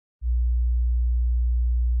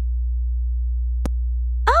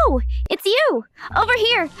Oh, it's you! Over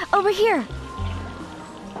here! Over here!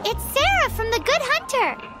 It's Sara from the Good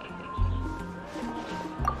Hunter!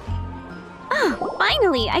 Oh,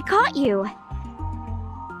 finally, I caught you!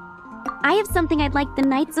 I have something I'd like the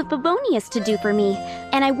Knights of Favonius to do for me,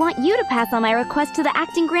 and I want you to pass on my request to the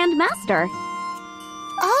Acting Grand Master.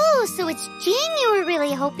 Oh, so it's Jean you were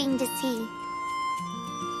really hoping to see.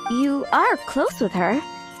 You are close with her.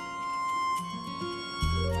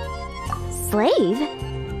 Slave?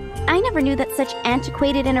 I never knew that such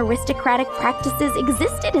antiquated and aristocratic practices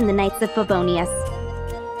existed in the Knights of Favonius.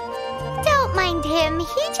 Don't mind him,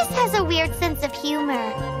 he just has a weird sense of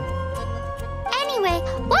humor. Anyway,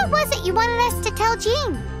 what was it you wanted us to tell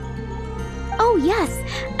Jean? Oh yes,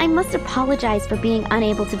 I must apologize for being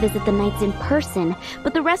unable to visit the Knights in person,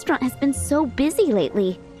 but the restaurant has been so busy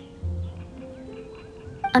lately.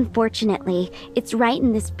 Unfortunately, it's right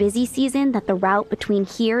in this busy season that the route between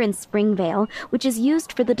here and Springvale, which is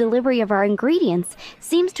used for the delivery of our ingredients,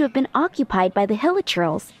 seems to have been occupied by the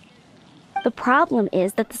hilichurls. The problem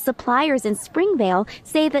is that the suppliers in Springvale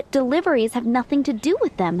say that deliveries have nothing to do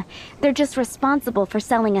with them. They're just responsible for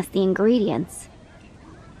selling us the ingredients.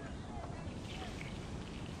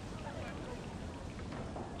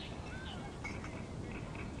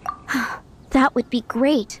 That would be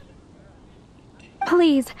great.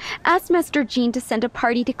 Please, ask Master Jean to send a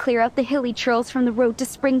party to clear out the hilichurls from the road to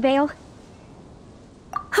Springvale.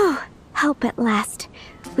 Help at last.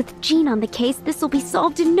 With Jean on the case, this will be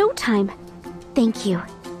solved in no time. Thank you.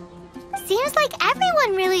 Seems like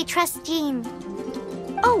everyone really trusts Jean.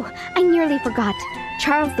 Oh, I nearly forgot.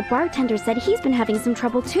 Charles the bartender said he's been having some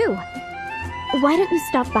trouble too. Why don't you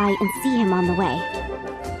stop by and see him on the way?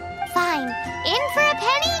 Fine. In for a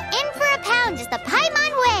penny, in for a pound is the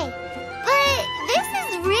Paimon way. But this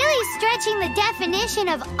is really stretching the definition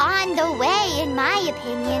of on the way, in my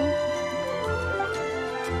opinion.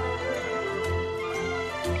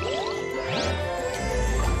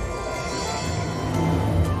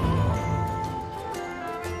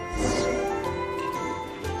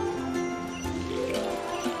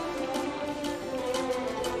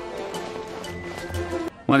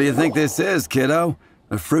 What do you think this is, kiddo?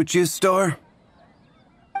 A fruit juice store?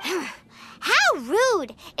 How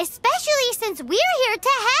rude! Especially since we're here to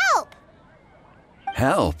help!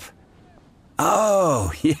 Help?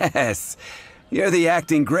 Oh, yes. You're the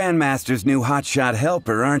acting Grandmaster's new hotshot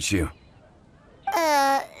helper, aren't you?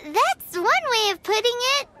 That's one way of putting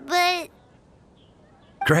it, but...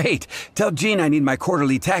 Great. Tell Jean I need my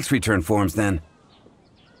quarterly tax return forms then.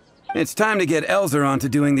 It's time to get Elzer on to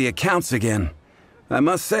doing the accounts again. I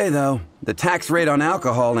must say, though, the tax rate on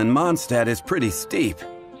alcohol in Mondstadt is pretty steep.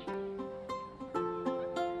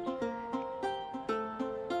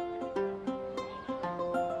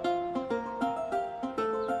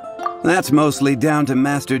 That's mostly down to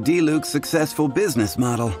Master D-Luke's successful business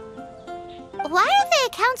model. Why are the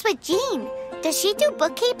accounts with Jean? Does she do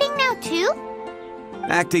bookkeeping now, too?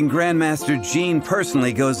 Acting Grandmaster Jean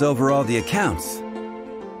personally goes over all the accounts.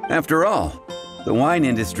 After all, the wine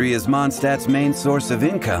industry is Mondstadt's main source of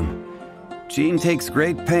income. Jean takes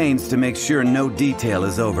great pains to make sure no detail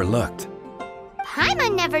is overlooked.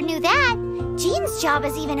 Paimon never knew that. Jean's job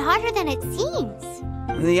is even harder than it seems.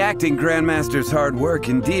 The acting Grandmaster's hard work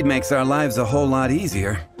indeed makes our lives a whole lot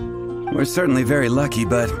easier. We're certainly very lucky,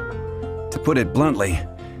 but to put it bluntly,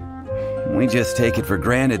 we just take it for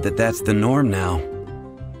granted that that's the norm now.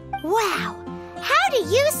 Wow! How do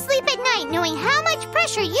you sleep at night knowing how much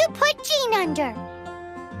pressure you put Jean under?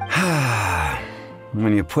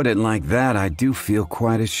 When you put it like that, I do feel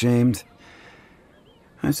quite ashamed.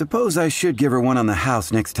 I suppose I should give her one on the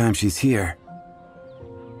house next time she's here.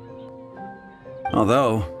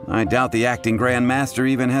 Although, I doubt the acting Grandmaster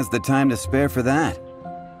even has the time to spare for that.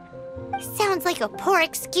 Sounds like a poor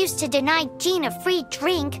excuse to deny Jean a free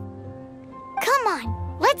drink. Come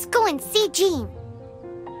on, let's go and see Jean.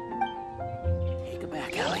 Take it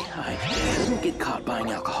back, Allie. I shouldn't get caught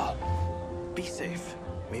buying alcohol. Be safe.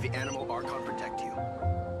 May the animal Archon protect you.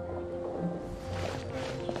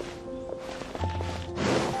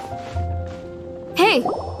 Hey,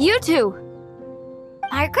 you two!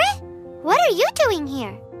 Margaret? What are you doing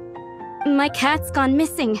here? My cat's gone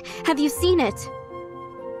missing. Have you seen it?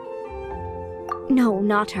 No,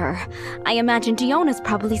 not her. I imagine Diona's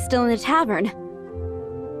probably still in the tavern.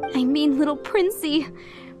 I mean, little Princey.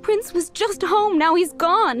 Prince was just home, now he's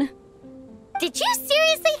gone. Did you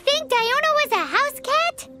seriously think Diona was a house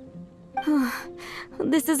cat?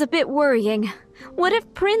 This is a bit worrying. What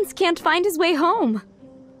if Prince can't find his way home?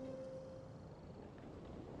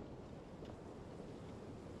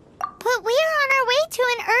 But we're on our way to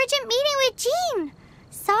an urgent meeting with Jean.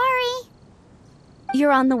 Sorry.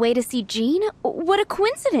 You're on the way to see Jean? What a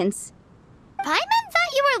coincidence! Paimon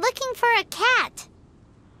thought you were looking for a cat.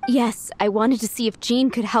 Yes, I wanted to see if Jean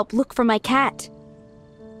could help look for my cat.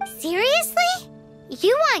 Seriously?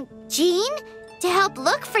 You want Jean to help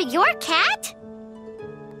look for your cat?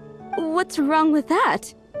 What's wrong with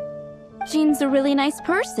that? Jean's a really nice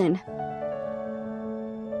person.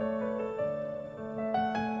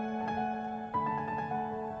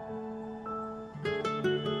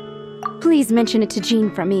 Please mention it to Jean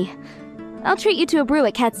from me. I'll treat you to a brew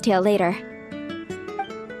at Cat's Tail later.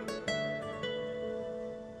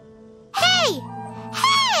 Hey!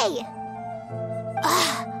 Hey!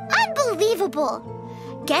 Ugh,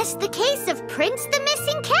 unbelievable! Guess the case of Prince the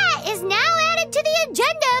Missing Cat is now added to the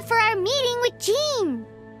agenda for our meeting with Jean.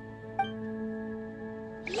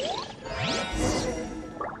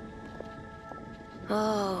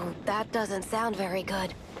 Oh, that doesn't sound very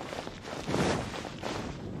good.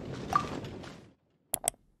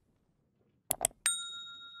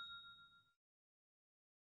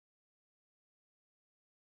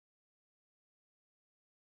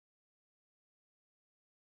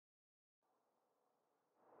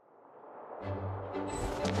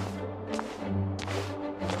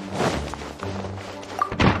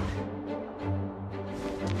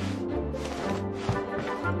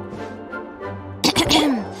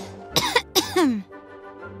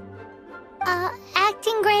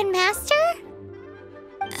 Acting Grandmaster?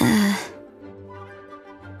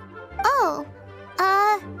 Oh,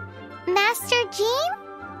 Master Jean?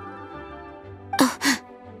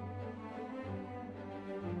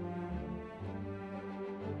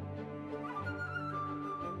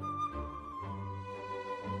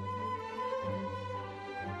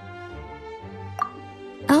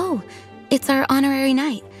 Oh, it's our honorary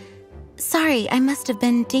knight. Sorry, I must have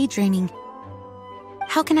been daydreaming.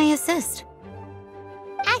 How can I assist?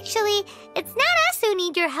 Actually, it's not us who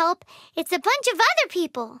need your help. It's a bunch of other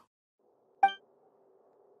people.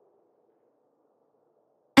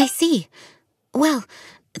 I see. Well,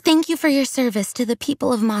 thank you for your service to the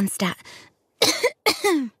people of Mondstadt.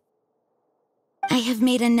 I have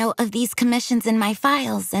made a note of these commissions in my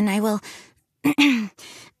files, and I will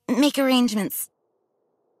make arrangements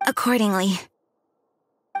accordingly.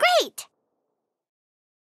 Great!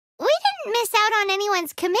 We didn't miss out on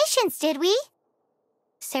anyone's commissions, did we?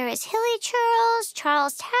 Sara's hilichurls,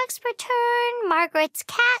 Charles' tax return, Margaret's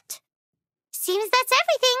cat. Seems that's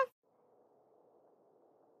everything.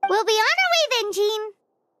 We'll be on our way then, Jean.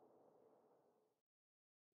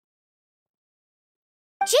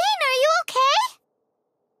 Jean, are you okay?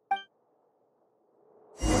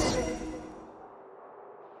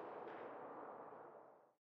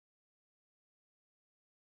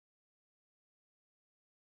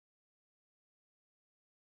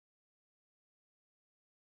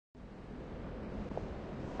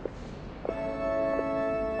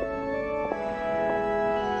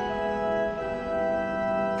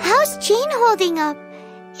 How's Jean holding up?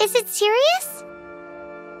 Is it serious?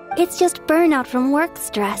 It's just burnout from work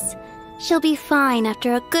stress. She'll be fine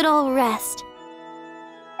after a good old rest.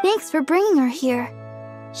 Thanks for bringing her here.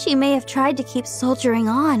 She may have tried to keep soldiering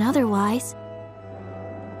on otherwise.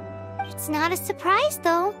 It's not a surprise,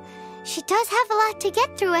 though. She does have a lot to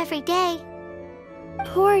get through every day.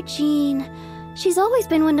 Poor Jean. She's always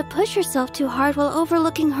been one to push herself too hard while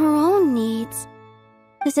overlooking her own needs.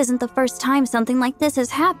 This isn't the first time something like this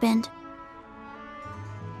has happened.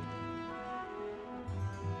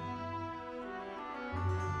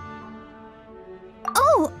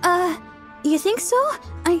 Oh, you think so?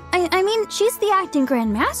 I mean, she's the acting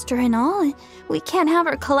Grandmaster and all. We can't have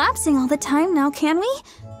her collapsing all the time now, can we?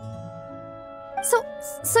 So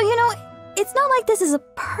you know, it's not like this is a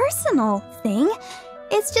personal thing.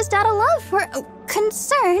 It's just out of love for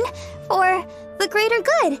concern for the greater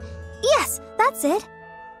good. Yes, that's it.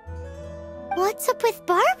 What's up with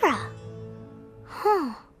Barbara?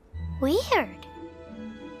 Huh. Weird.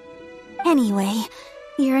 Anyway,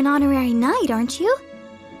 you're an honorary knight, aren't you?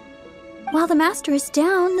 While the master is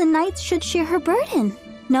down, the knights should share her burden,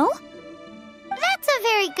 no? That's a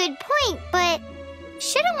very good point, but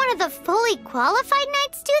shouldn't one of the fully qualified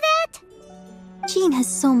knights do that? Jean has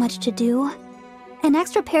so much to do. An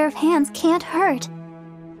extra pair of hands can't hurt.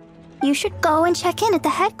 You should go and check in at the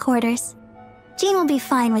headquarters. Jean will be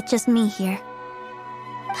fine with just me here.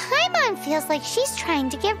 Paimon feels like she's trying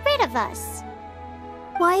to get rid of us.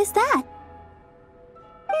 Why is that?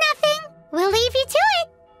 Nothing. We'll leave you to it.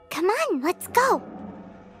 Come on, let's go.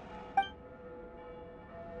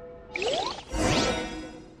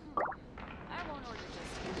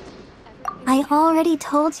 I already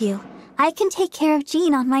told you. I can take care of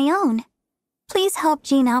Jean on my own. Please help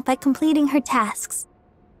Jean out by completing her tasks.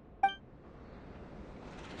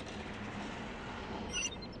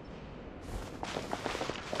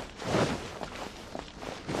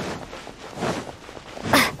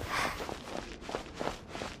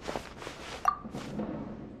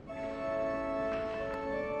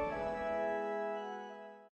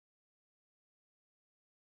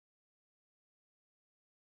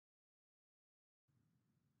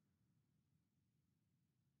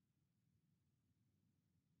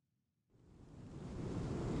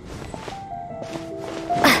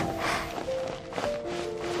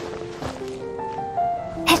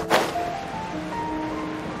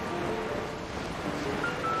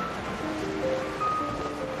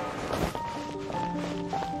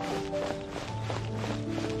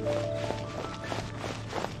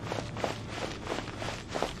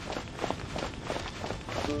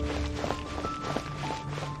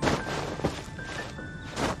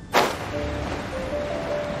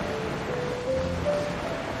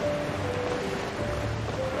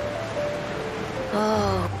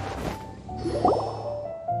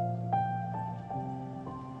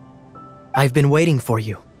 I've been waiting for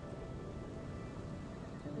you.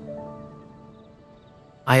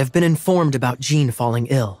 I have been informed about Jean falling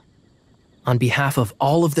ill. On behalf of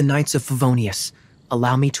all of the Knights of Favonius,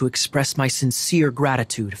 allow me to express my sincere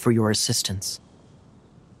gratitude for your assistance.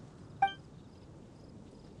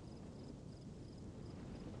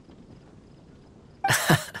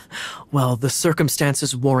 Well, the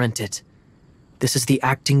circumstances warrant it. This is the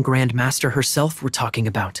acting Grand Master herself we're talking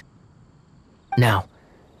about. Now,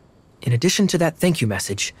 in addition to that thank you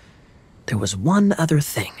message, there was one other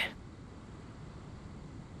thing.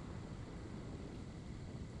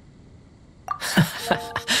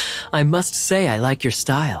 I must say I like your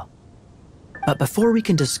style. But before we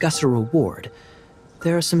can discuss a reward,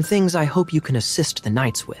 there are some things I hope you can assist the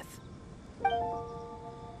Knights with.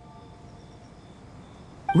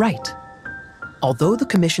 Right. Although the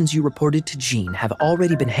commissions you reported to Jean have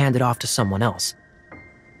already been handed off to someone else,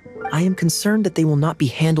 I am concerned that they will not be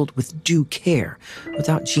handled with due care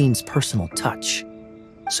without Jean's personal touch.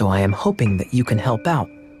 So I am hoping that you can help out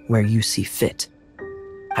where you see fit.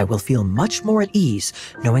 I will feel much more at ease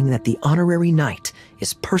knowing that the honorary knight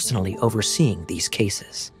is personally overseeing these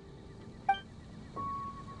cases.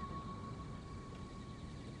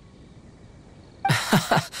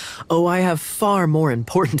 Oh, I have far more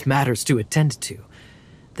important matters to attend to.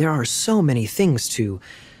 There are so many things to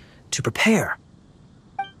prepare.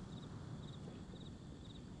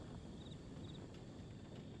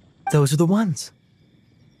 Those are the ones.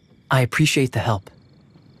 I appreciate the help.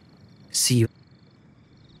 See you.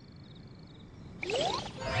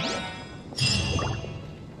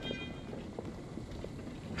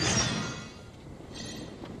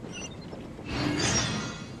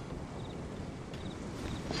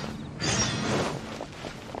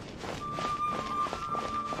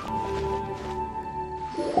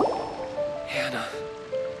 Hannah,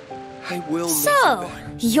 I will miss you So,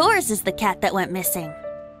 better. yours is the cat that went missing.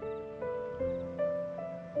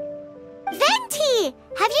 Venti!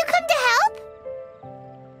 Have you come to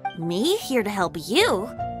help? Me here to help you?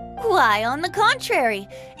 Why, on the contrary,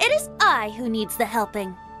 it is I who needs the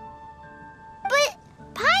helping. But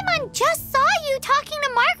Paimon just saw you talking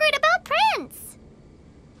to Margaret about Prince.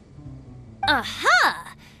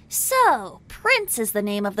 Aha! So, Prince is the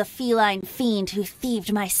name of the feline fiend who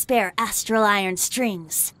thieved my spare astral iron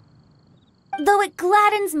strings. Though it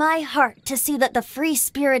gladdens my heart to see that the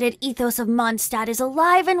free-spirited ethos of Mondstadt is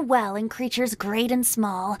alive and well in creatures great and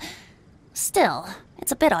small, still,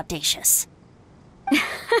 it's a bit audacious.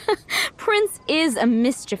 Prince is a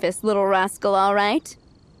mischievous little rascal, all right.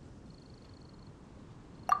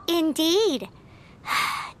 Indeed.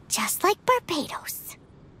 Just like Barbados.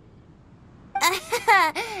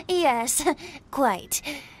 Yes, quite.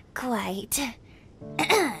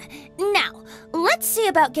 Now, let's see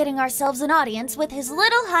about getting ourselves an audience with His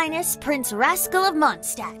Little Highness Prince Rascal of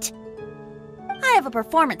Mondstadt. I have a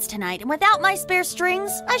performance tonight, and without my spare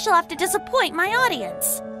strings, I shall have to disappoint my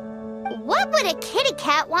audience. What would a kitty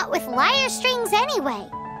cat want with lyre strings anyway?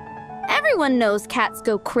 Everyone knows cats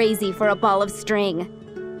go crazy for a ball of string.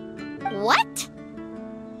 What?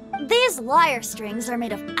 These lyre strings are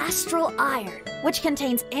made of astral iron, which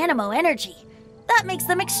contains animo energy. That makes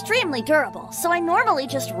them extremely durable, so I normally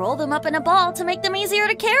just roll them up in a ball to make them easier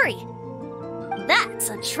to carry. That's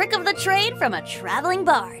a trick of the trade from a traveling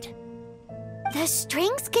bard. The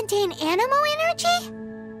strings contain animo energy?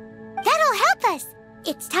 That'll help us.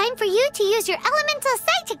 It's time for you to use your elemental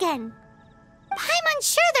sight again. Paimon's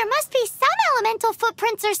sure there must be some elemental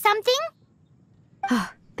footprints or something.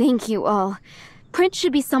 Thank you all. Prince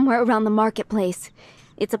should be somewhere around the marketplace.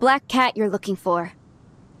 It's a black cat you're looking for.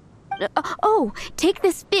 Oh, take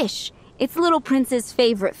this fish. It's Little Prince's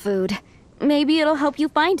favorite food. Maybe it'll help you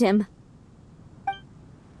find him.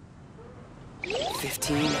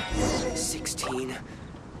 15, 16.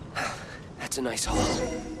 That's a nice haul.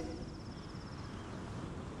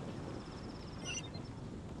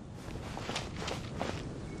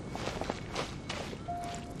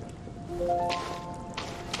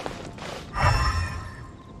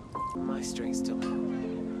 My string's still...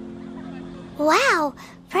 Wow,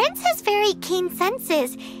 Prince has very keen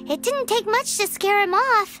senses. It didn't take much to scare him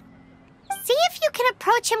off. See if you can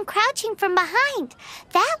approach him crouching from behind.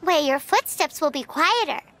 That way your footsteps will be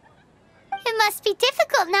quieter. It must be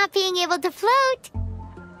difficult not being able to float.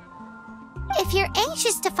 If you're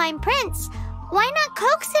anxious to find Prince, why not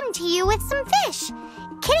coax him to you with some fish?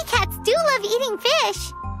 Kitty cats do love eating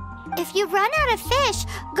fish. If you run out of fish,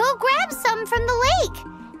 go grab some from the lake.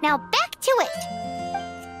 Now back to it.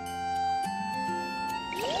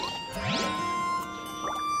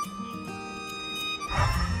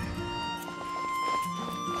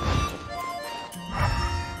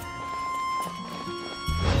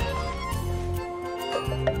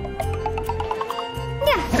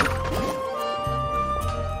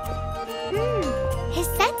 His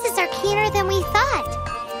senses are keener than we thought.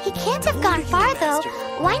 He can't have gone far, though.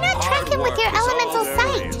 Why not track him with your elemental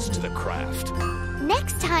sight? To the craft.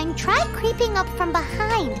 Next time, try creeping up from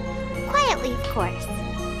behind. Quietly, of course.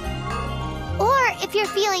 Or, if you're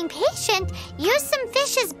feeling patient, use some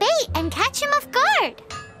fish as bait and catch him off guard.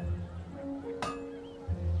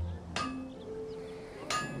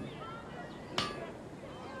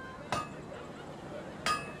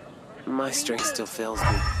 My strength still fails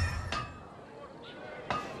me.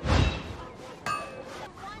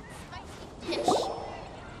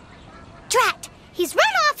 Drat! He's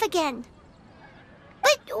run off again!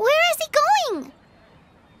 But where is he going?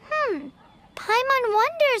 Paimon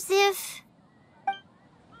wonders if...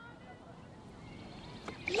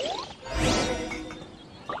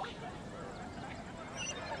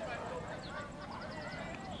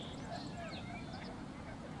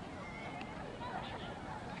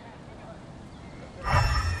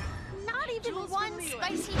 Not even one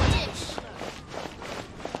spicy dish.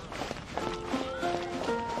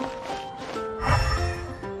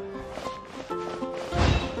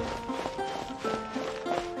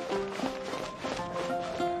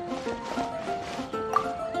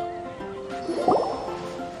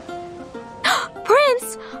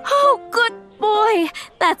 Prince! Oh, good boy!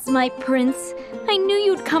 That's my Prince. I knew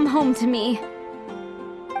you'd come home to me.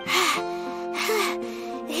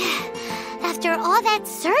 After all that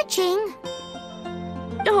searching...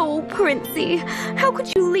 Oh, Princey, how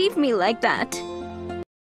could you leave me like that?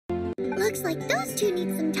 Looks like those two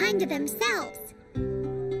need some time to themselves.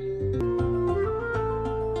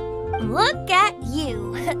 Look at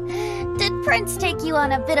you. Did Prince take you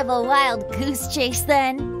on a bit of a wild goose chase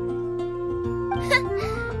then?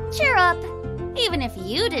 Cheer up. Even if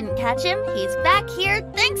you didn't catch him, he's back here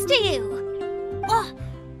thanks to you. Oh,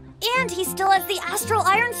 and he still has the astral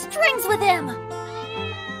iron strings with him.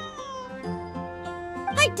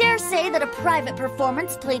 I dare say that a private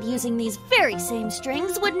performance played using these very same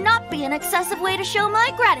strings would not be an excessive way to show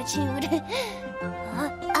my gratitude.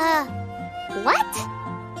 What?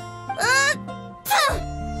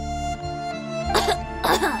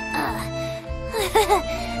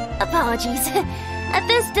 Apologies. At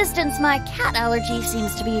this distance, my cat allergy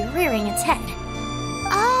seems to be rearing its head.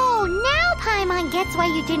 Oh, now Paimon gets why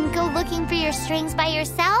you didn't go looking for your strings by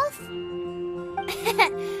yourself?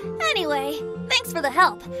 Anyway, thanks for the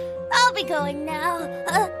help. I'll be going now.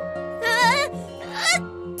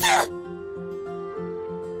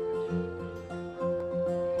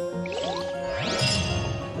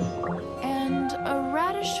 And a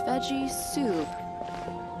radish veggie soup.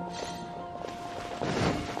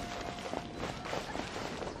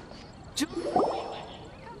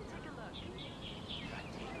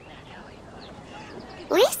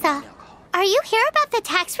 Lisa, are you here about the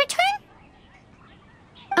tax return?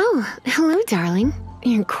 Oh, hello, darling.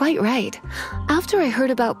 You're quite right. After I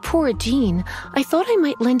heard about poor Jean, I thought I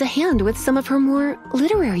might lend a hand with some of her more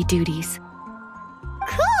literary duties.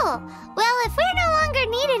 Cool. Well, if we're no longer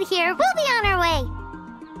needed here, we'll be on our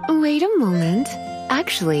way. Wait a moment.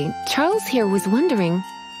 Actually, Charles here was wondering...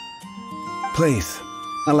 Please,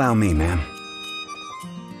 allow me, ma'am.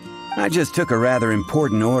 I just took a rather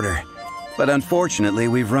important order, but unfortunately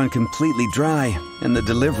we've run completely dry, and the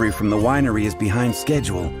delivery from the winery is behind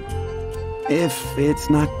schedule. If it's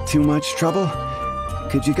not too much trouble,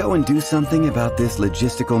 could you go and do something about this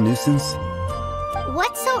logistical nuisance?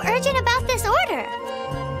 What's so urgent about this order?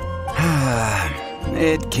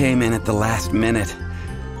 It came in at the last minute.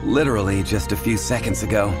 Literally just a few seconds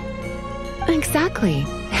ago. Exactly.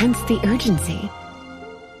 Hence the urgency.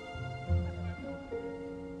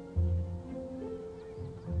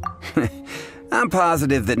 I'm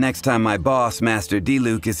positive that next time my boss, Master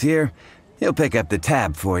D-Luke, is here, he'll pick up the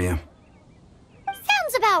tab for you.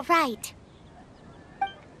 Sounds about right.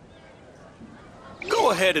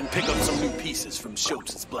 Go ahead and pick up some new pieces from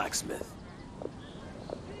Schultz's blacksmith.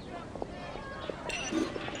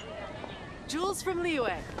 Jewels from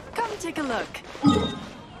Liyue. Come take a look.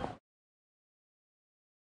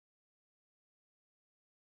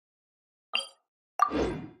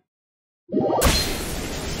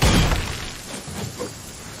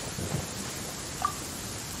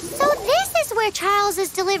 So this is where Charles's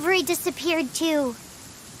delivery disappeared to.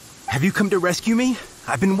 Have you come to rescue me?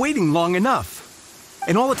 I've been waiting long enough.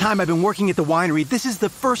 And all the time I've been working at the winery, this is the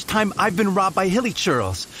first time I've been robbed by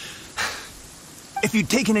hilichurls. If you'd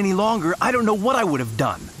taken any longer, I don't know what I would have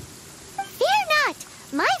done. Fear not!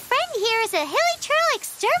 My friend here is a hilichurl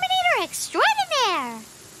exterminator extraordinaire!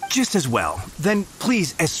 Just as well. Then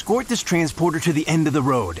please escort this transporter to the end of the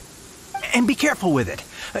road. And be careful with it.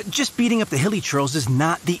 Just beating up the hilichurls is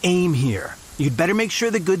not the aim here. You'd better make sure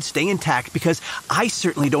the goods stay intact because I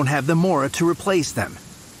certainly don't have the mora to replace them.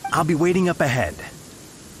 I'll be waiting up ahead.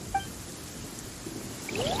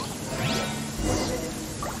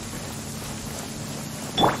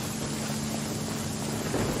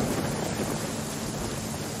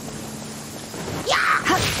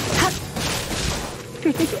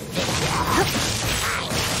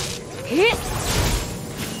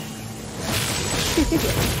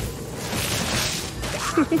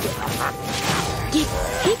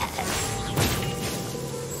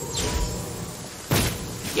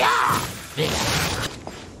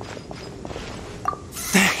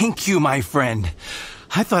 Thank you, my friend.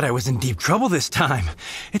 I thought I was in deep trouble this time.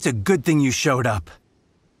 It's a good thing you showed up.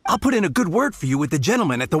 I'll put in a good word for you with the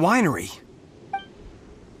gentleman at the winery.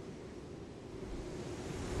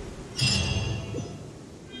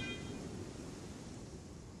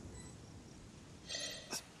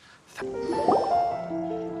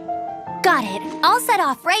 Got it. I'll set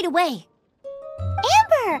off right away.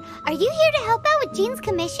 Amber, are you here to help out with Jean's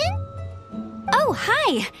commission? Oh,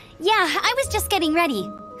 hi. Yeah, I was just getting ready.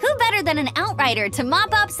 Who better than an outrider to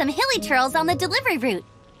mop up some hilichurls on the delivery route?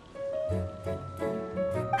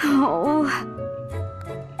 Oh.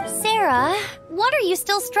 Sara, what are you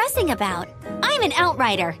still stressing about? I'm an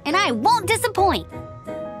outrider, and I won't disappoint.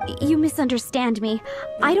 You misunderstand me.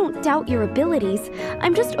 I don't doubt your abilities.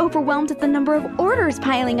 I'm just overwhelmed at the number of orders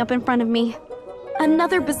piling up in front of me.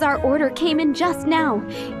 Another bizarre order came in just now.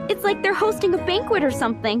 It's like they're hosting a banquet or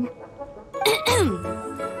something.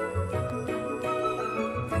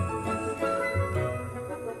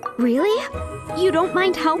 Really? You don't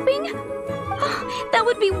mind helping? Oh, that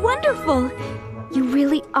would be wonderful. You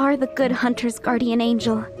really are the good hunter's guardian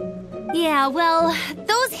angel. Yeah, well,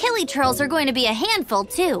 those hilichurls are going to be a handful,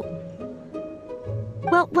 too.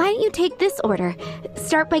 Well, why don't you take this order?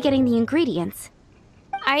 Start by getting the ingredients.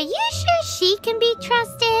 Are you sure she can be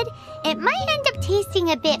trusted? It might end up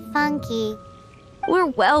tasting a bit funky. We're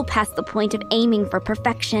well past the point of aiming for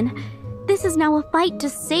perfection. This is now a fight to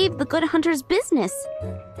save the good hunter's business.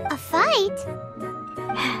 A fight?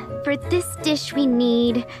 For this dish we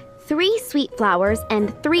need 3 sweet flowers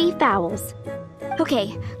and 3 fowls.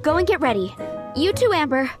 Okay, go and get ready. You too,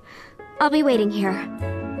 Amber. I'll be waiting here.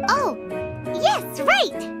 Oh, yes,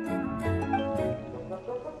 right!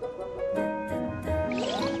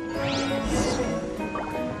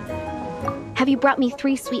 Have you brought me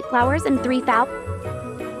 3 sweet flowers and 3 fowls?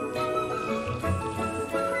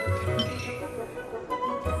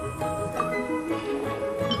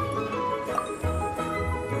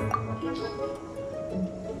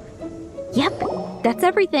 Yep, that's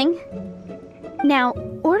everything. Now,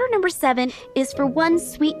 order number 7 is for 1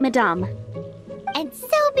 sweet madame. And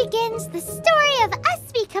so begins the story of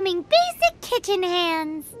us becoming basic kitchen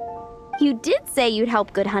hands. You did say you'd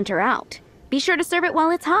help Good Hunter out. Be sure to serve it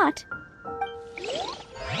while it's hot.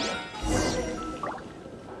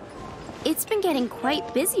 It's been getting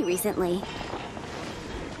quite busy recently.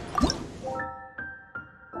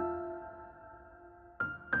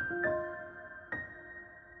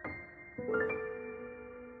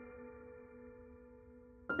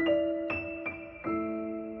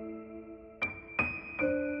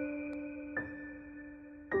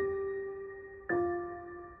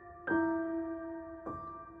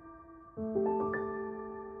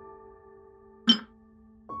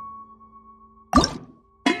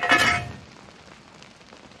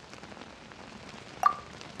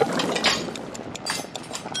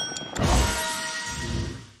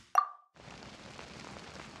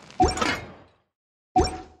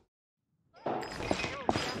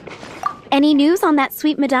 Any news on that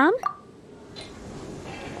sweet madame?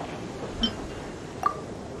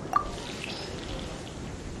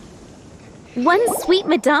 One sweet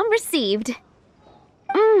madame received.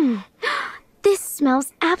 This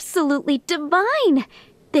smells absolutely divine.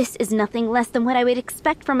 This is nothing less than what I would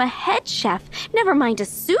expect from a head chef, never mind a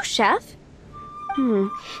sous chef.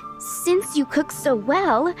 Since you cook so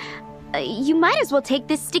well, you might as well take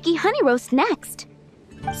this sticky honey roast next.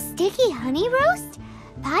 Sticky honey roast?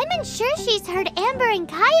 I'm sure she's heard Amber and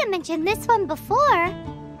Kaya mention this one before.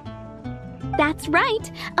 That's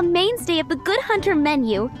right, a mainstay of the Good Hunter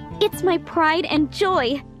menu. It's my pride and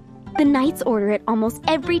joy. The knights order it almost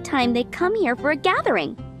every time they come here for a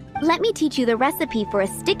gathering. Let me teach you the recipe for a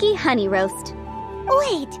sticky honey roast.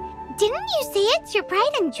 Wait, didn't you say it's your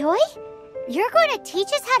pride and joy? You're going to teach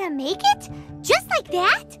us how to make it? Just like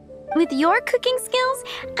that? With your cooking skills,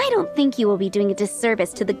 I don't think you will be doing a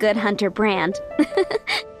disservice to the Good Hunter brand.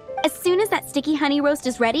 As soon as that sticky honey roast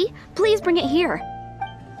is ready, please bring it here.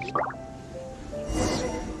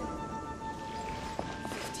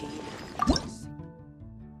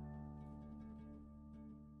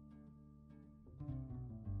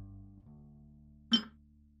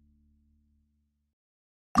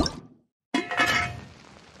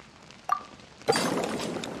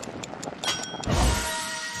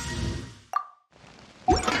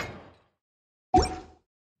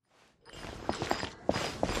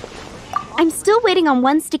 I'm still waiting on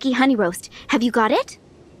one sticky honey roast. Have you got it?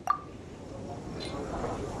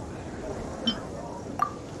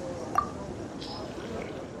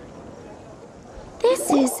 This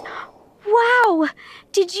is... Wow!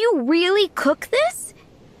 Did you really cook this?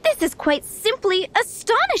 This is quite simply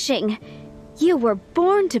astonishing! You were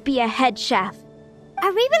born to be a head chef.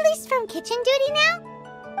 Are we released from kitchen duty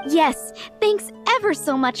now? Yes, thanks ever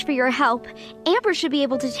so much for your help. Amber should be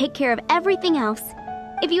able to take care of everything else.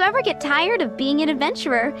 If you ever get tired of being an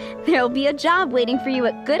adventurer, there'll be a job waiting for you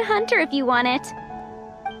at Good Hunter if you want it.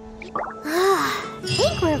 I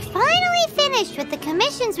think we're finally finished with the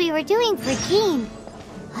commissions we were doing for Jean.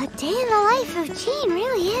 A day in the life of Jean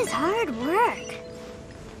really is hard work.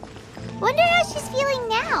 Wonder how she's feeling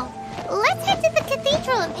now. Let's head to the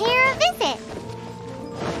cathedral and pay her a visit.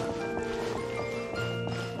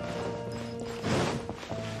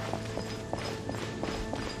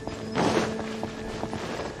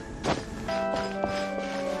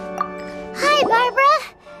 Hi, Barbara.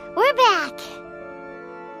 We're back.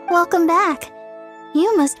 Welcome back.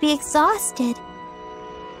 You must be exhausted.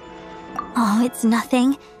 Oh, it's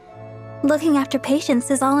nothing. Looking after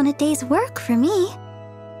patients is all in a day's work for me.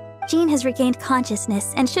 Jean has regained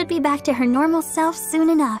consciousness and should be back to her normal self soon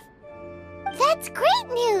enough. That's great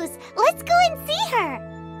news! Let's go and see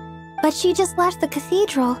her! But she just left the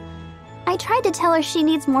cathedral. I tried to tell her she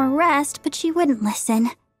needs more rest, but she wouldn't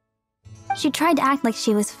listen. She tried to act like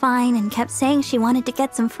she was fine and kept saying she wanted to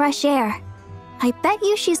get some fresh air. I bet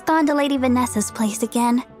you she's gone to Lady Vanessa's place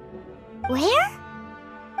again. Where?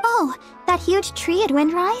 Oh, that huge tree at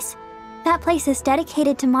Windrise? That place is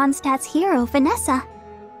dedicated to Mondstadt's hero, Vanessa.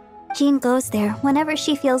 Jean goes there whenever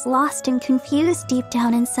she feels lost and confused deep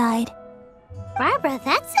down inside. Barbara,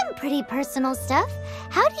 that's some pretty personal stuff.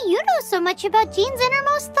 How do you know so much about Jean's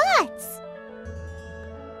innermost thoughts?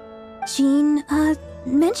 Jean,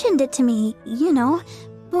 mentioned it to me, you know,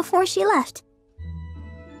 before she left.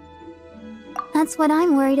 That's what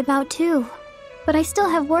I'm worried about too. But I still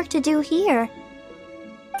have work to do here.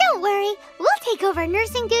 Don't worry, we'll take over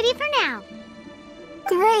nursing duty for now.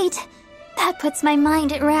 Great! That puts my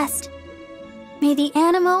mind at rest. May the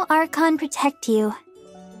Animo Archon protect you.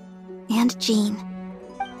 And Jean.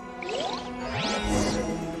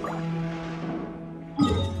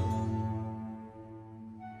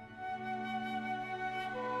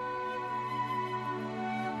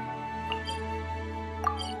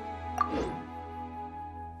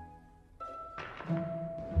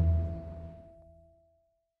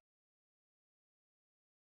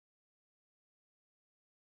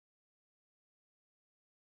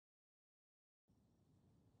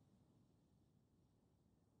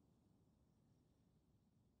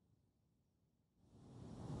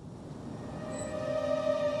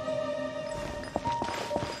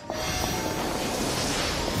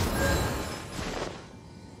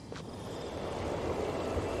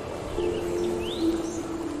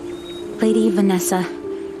 Lady Vanessa,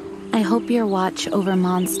 I hope your watch over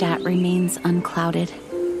Mondstadt remains unclouded.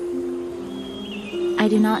 I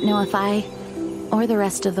do not know if I, or the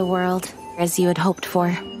rest of the world, as you had hoped for,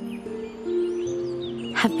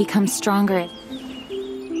 have become stronger.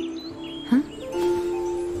 Huh?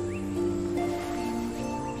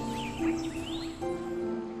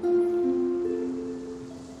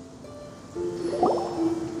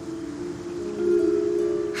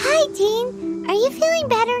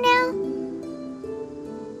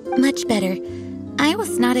 Much better. I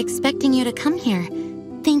was not expecting you to come here.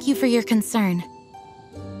 Thank you for your concern.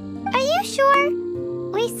 Are you sure?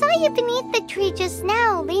 We saw you beneath the tree just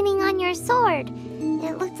now, leaning on your sword.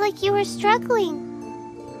 It looked like you were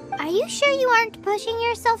struggling. Are you sure you aren't pushing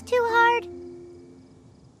yourself too hard?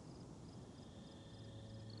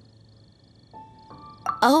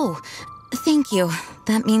 Oh, thank you.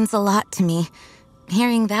 That means a lot to me.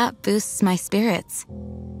 Hearing that boosts my spirits.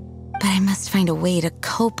 But I must find a way to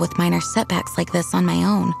cope with minor setbacks like this on my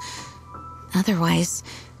own. Otherwise,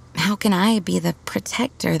 how can I be the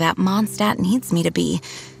protector that Mondstadt needs me to be?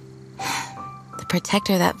 The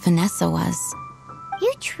protector that Vanessa was.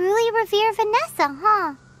 You truly revere Vanessa,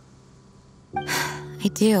 huh? I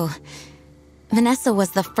do. Vanessa was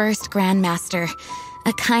the first Grandmaster,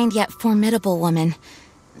 a kind yet formidable woman.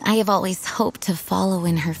 I have always hoped to follow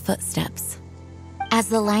in her footsteps. As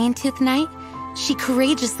the Lion-Tooth Knight, she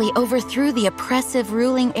courageously overthrew the oppressive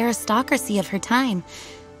ruling aristocracy of her time.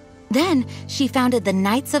 Then, she founded the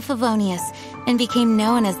Knights of Favonius and became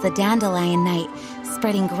known as the Dandelion Knight,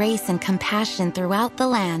 spreading grace and compassion throughout the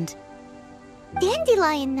land.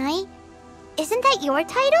 Dandelion Knight? Isn't that your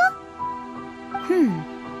title?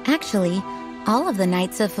 Actually, all of the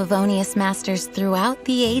Knights of Favonius Masters throughout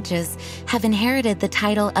the ages have inherited the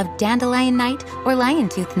title of Dandelion Knight or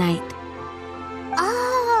Lion-Tooth Knight.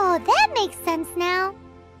 Oh, that makes sense now.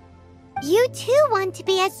 You too want to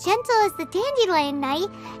be as gentle as the Dandelion Knight,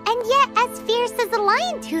 and yet as fierce as the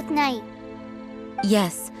Lion-Tooth Knight.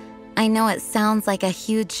 Yes, I know it sounds like a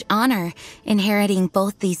huge honor, inheriting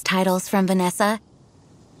both these titles from Vanessa.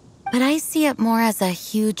 But I see it more as a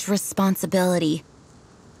huge responsibility.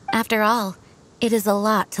 After all, it is a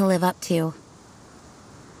lot to live up to.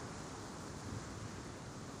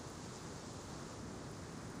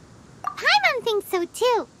 Paimon thinks so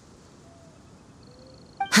too.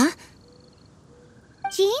 Huh?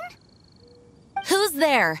 Jean? Who's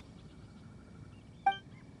there?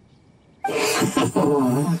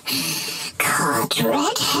 Caught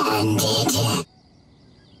red-handed.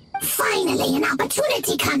 Finally, an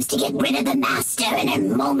opportunity comes to get rid of the Master in a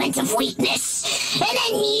moment of weakness. And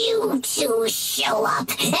then you two show up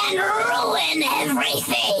and ruin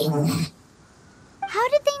everything. How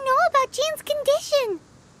did they know about Jean's condition?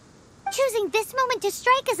 Choosing this moment to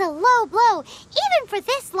strike is a low blow, even for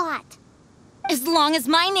this lot. As long as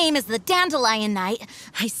my name is the Dandelion Knight,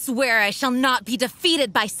 I swear I shall not be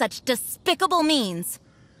defeated by such despicable means.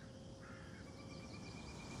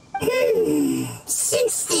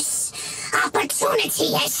 Since this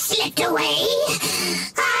opportunity has slipped away,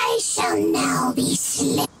 I shall now be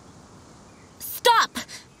slipped. Stop!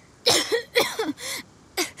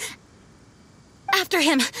 After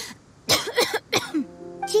him!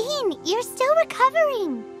 Jean, you're still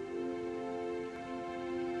recovering.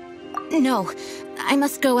 No, I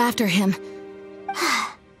must go after him.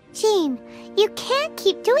 Jean, you can't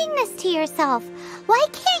keep doing this to yourself. Why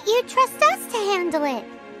can't you trust us to handle it?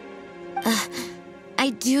 I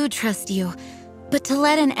do trust you, but to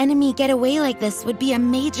let an enemy get away like this would be a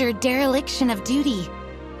major dereliction of duty.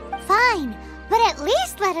 Fine, but at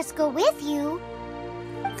least let us go with you.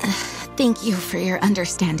 Thank you for your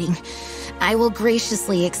understanding. I will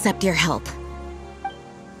graciously accept your help.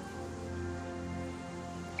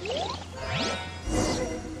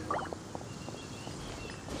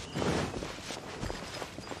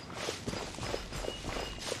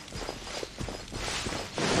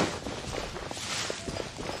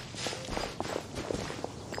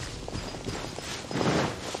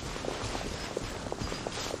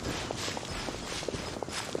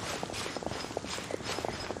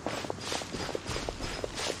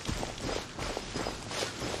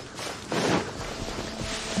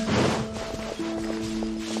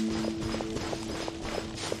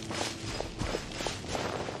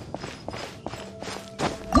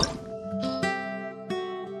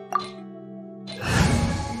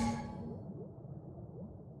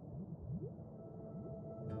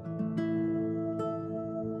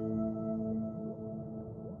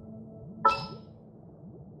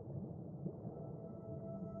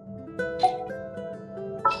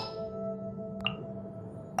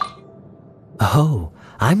 Oh,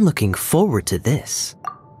 I'm looking forward to this.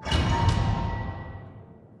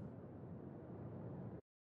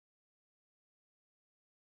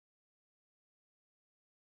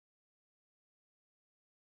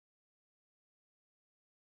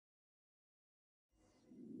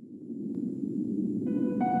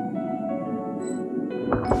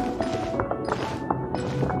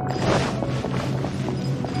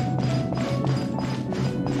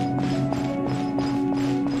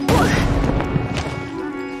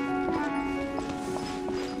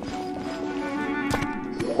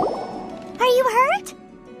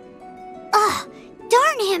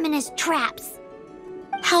 poisonous traps.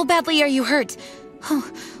 How badly are you hurt? Oh,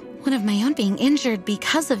 one of my own being injured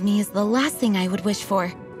because of me is the last thing I would wish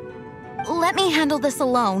for. Let me handle this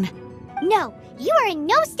alone. No, you are in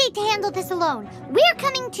no state to handle this alone. We're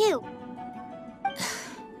coming too.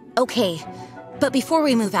 Okay, but before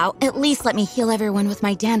we move out, at least let me heal everyone with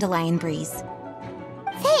my dandelion breeze.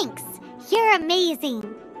 Thanks. You're amazing.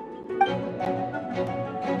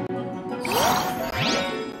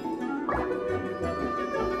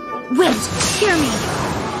 Wind, hear me.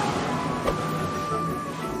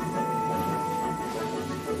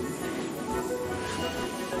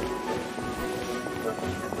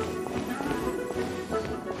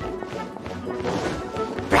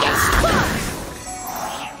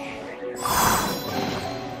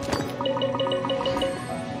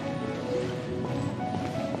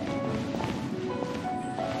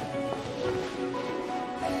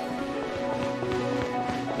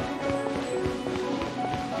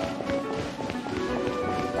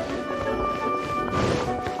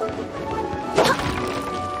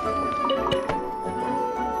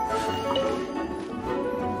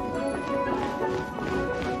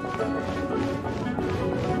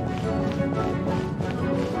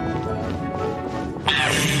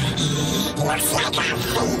 Looks like our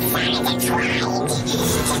fates are intertwined. To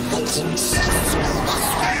think you chased me this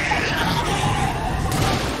far.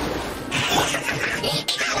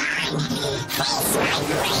 Come on, face my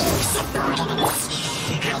brave supporters.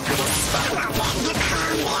 I put a spell on them to calm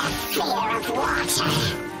their fear of water.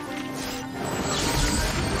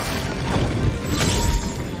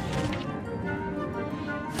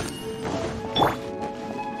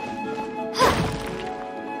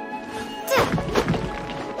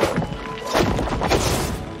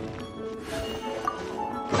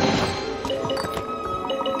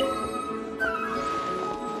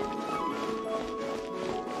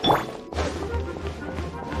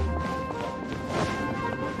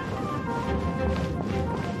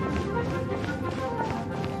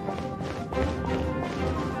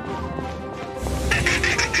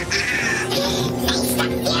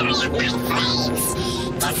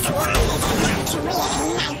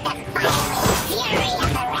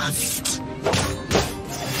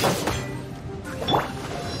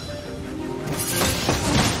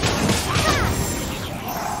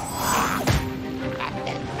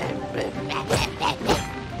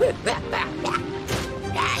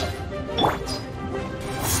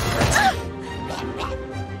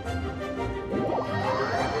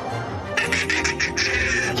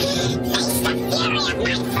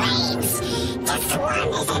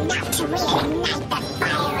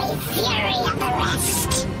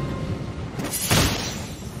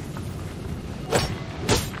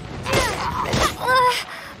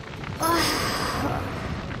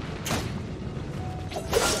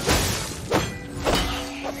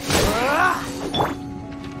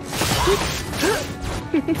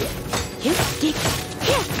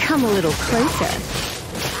 Come a little closer.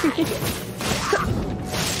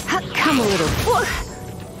 Come a little.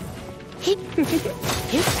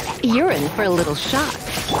 You're in for a little shock.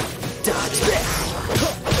 Dodge this.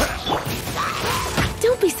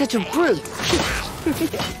 Don't be such a brute.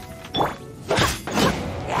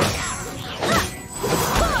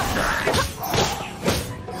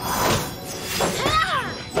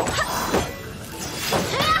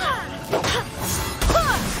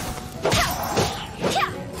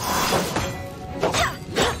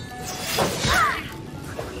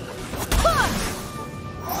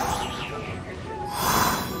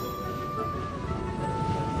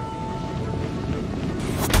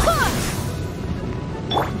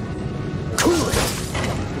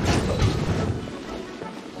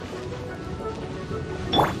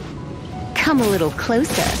 Come a little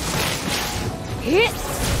closer.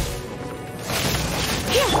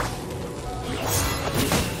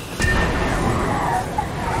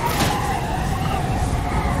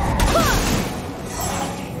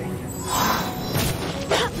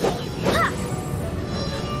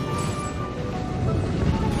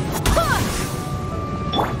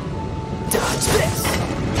 Dodge this.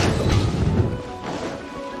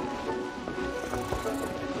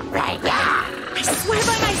 I swear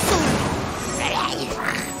by my sword.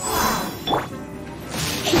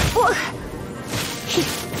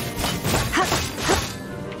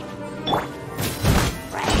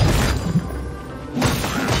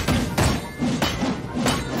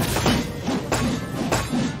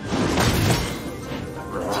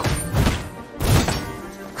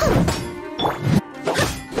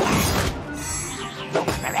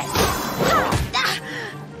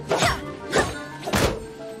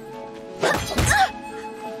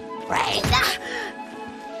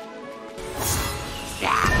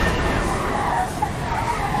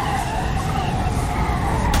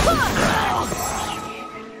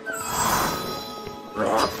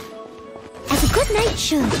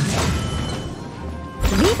 Should.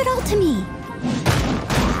 Leave it all to me.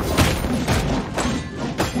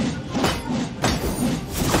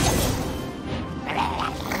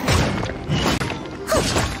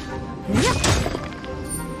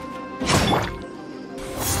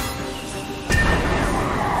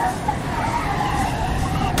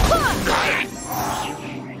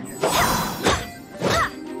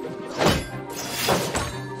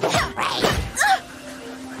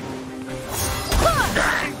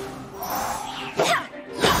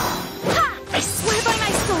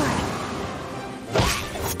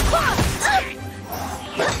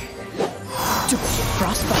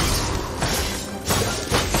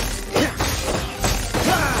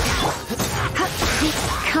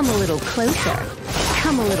 Come a little closer.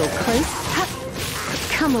 Come a little closer.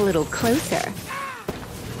 Come a little closer.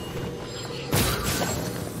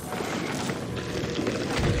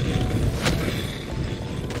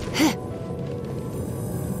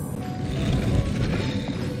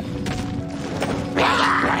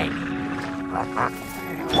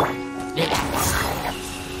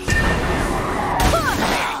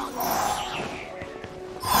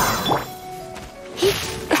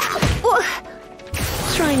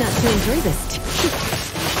 Try not to enjoy this.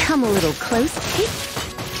 Come a little close.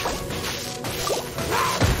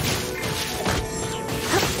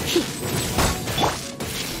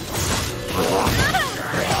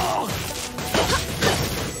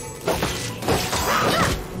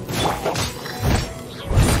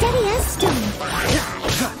 Steady as stone.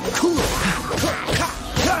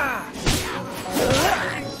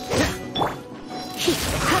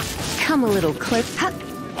 Come a little close.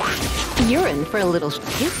 You're in for a little.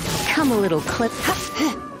 Come a little close.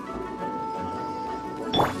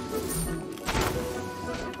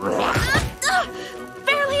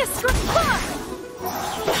 Barely a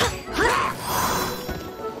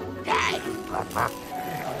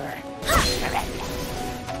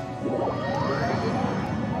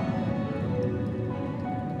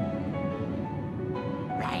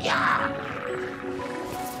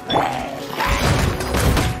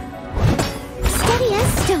Steady as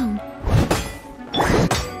stone.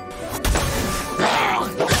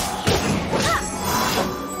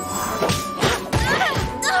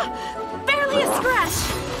 barely a scratch.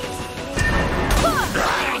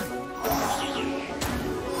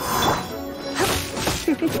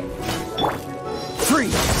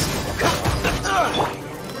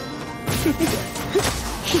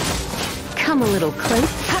 Come a little close.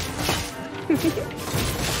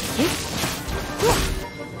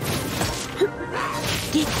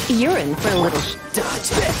 You're in for a little. Dodge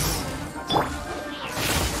this.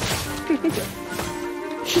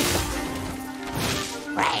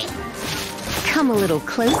 Come a little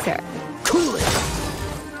closer. Cool it.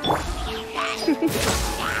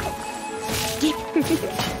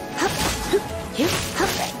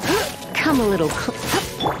 Come a little closer.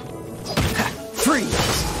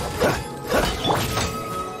 Freeze.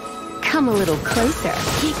 Come a little closer.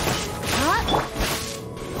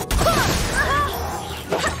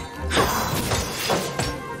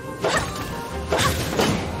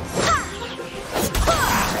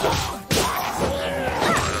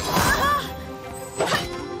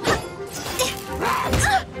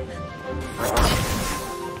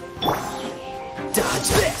 Dodge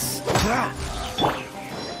this.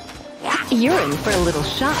 You're in for a little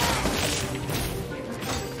shock.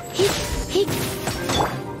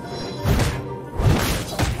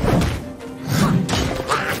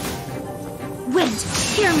 Wind,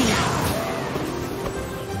 hear me.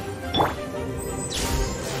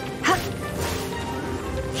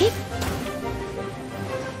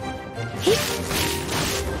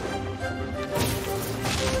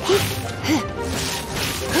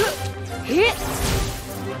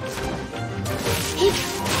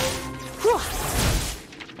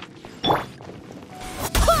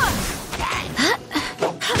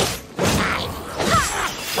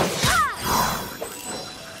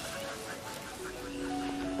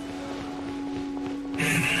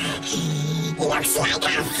 Looks like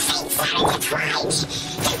our fates are intertwined.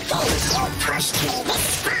 The things you pushed me this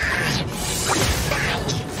far. Fine.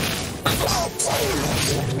 But I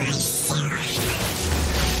do you my sword.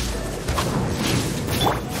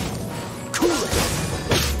 Cool it.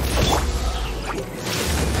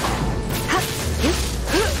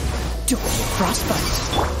 Do it. Frostbite.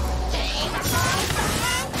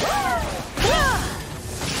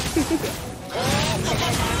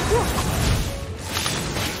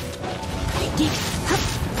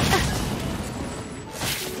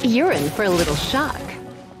 You're in for a little shock.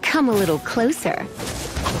 Come a little closer.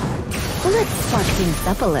 Let's spark things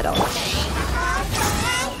up a little.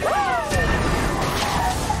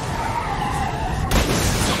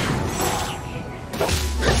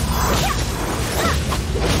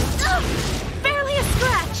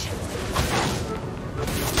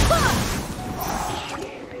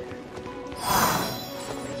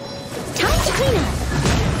 China!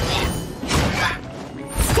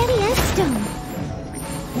 Steady as stone.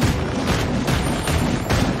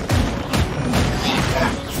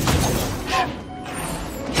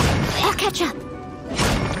 I'll catch up.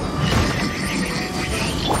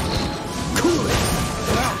 Cool it!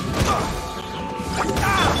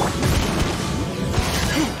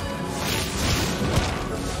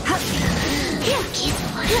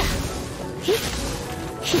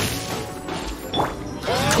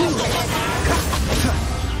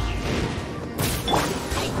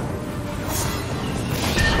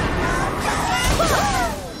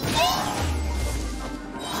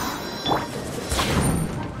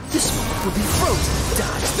 This one will be frozen.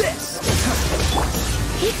 Dodge this!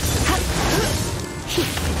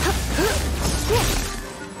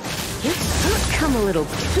 Come a little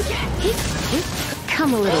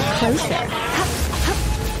closer.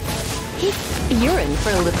 You're in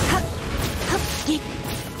for a little.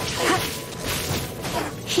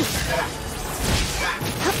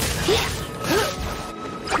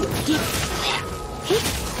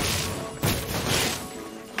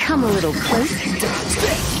 Come a little closer.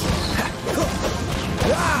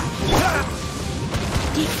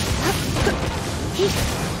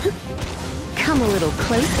 Come a little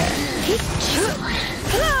closer.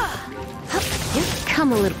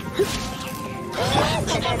 Come a little.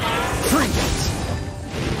 Freeze!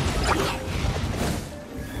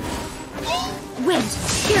 Wind,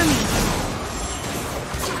 hear me.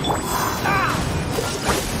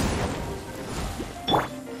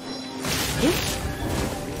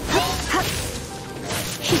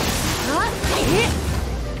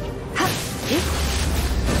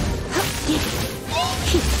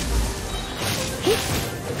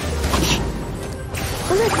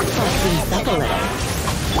 Let's talk things up a little.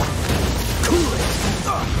 Cool it!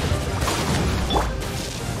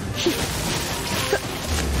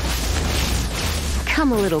 Come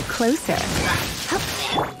a little closer.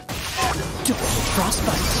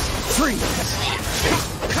 Frostbite! Freeze!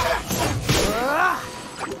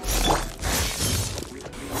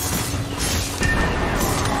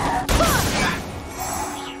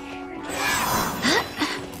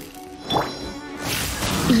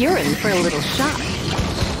 You're in for a little shock.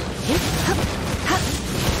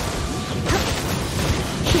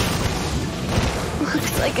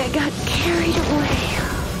 Looks like I got carried away.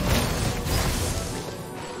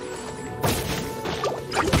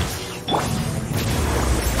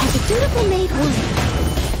 As a dutiful maid woman.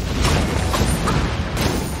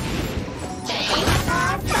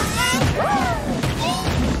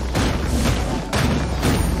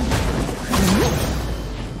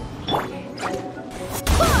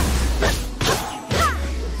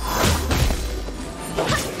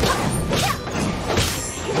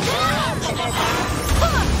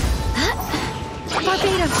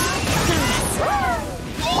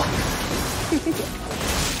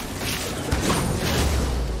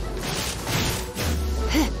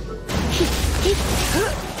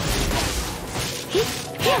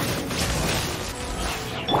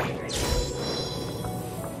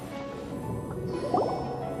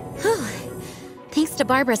 Thanks to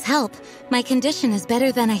Barbara's help, my condition is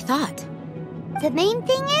better than I thought. The main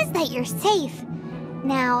thing is that you're safe.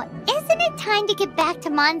 Now, isn't it time to get back to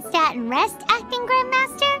Mondstadt and rest, Acting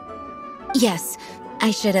Grandmaster? Yes,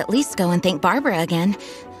 I should at least go and thank Barbara again.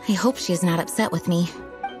 I hope she's not upset with me.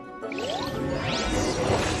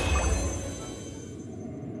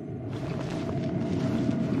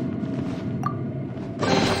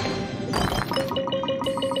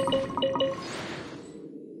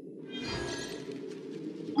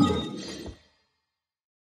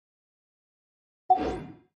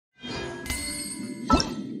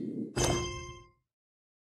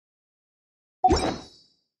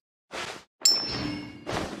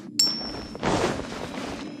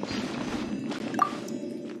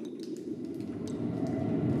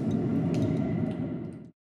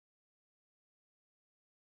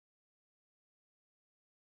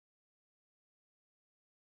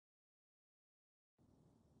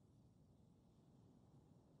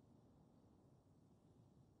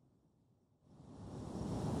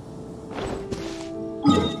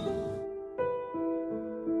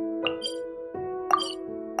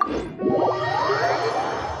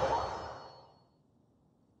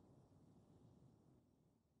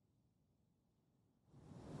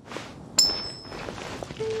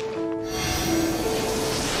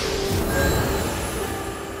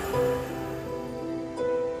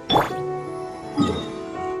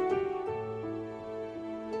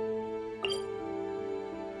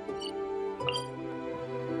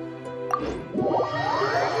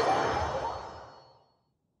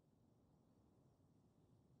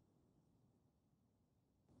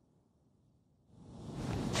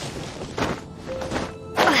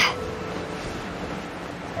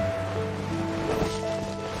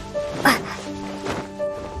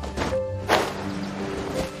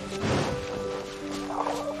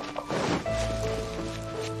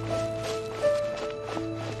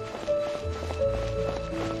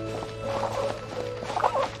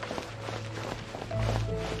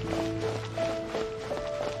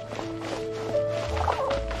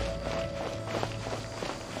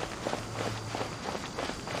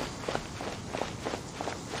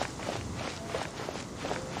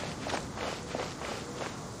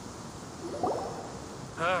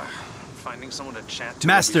 someone to chat to.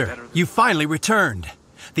 Master, you finally returned.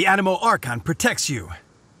 The Animo Archon protects you.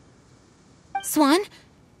 Swan,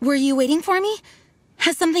 were you waiting for me?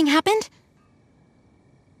 Has something happened?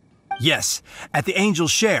 Yes, at the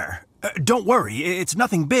Angel's Share. Don't worry, it's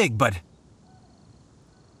nothing big, but...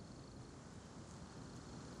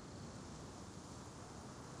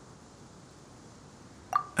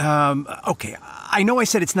 Okay, I know I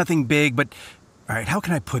said it's nothing big, but... Alright, how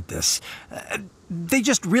can I put this? They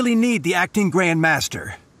just really need the acting Grand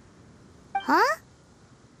Master. Huh?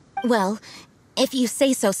 Well, if you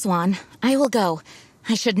say so, Swan, I will go.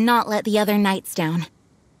 I should not let the other knights down.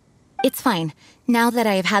 It's fine. Now that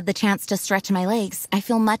I have had the chance to stretch my legs, I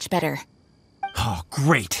feel much better. Oh,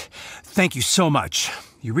 great. Thank you so much.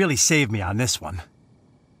 You really saved me on this one.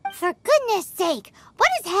 For goodness sake, what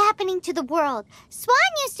is happening to the world? Swan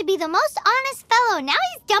used to be the most honest fellow. Now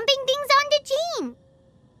he's dumping things onto Jean.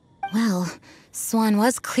 Well, Swan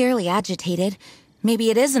was clearly agitated. Maybe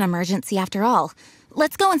it is an emergency after all.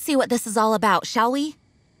 Let's go and see what this is all about, shall we?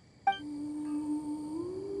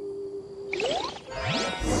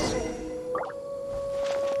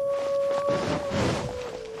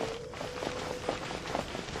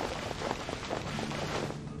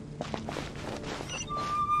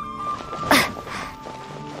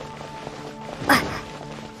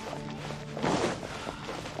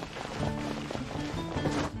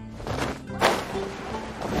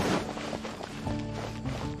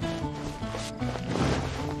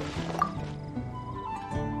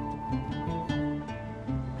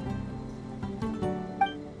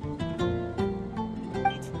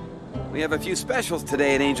 We have a few specials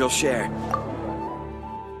today at Angel's Share.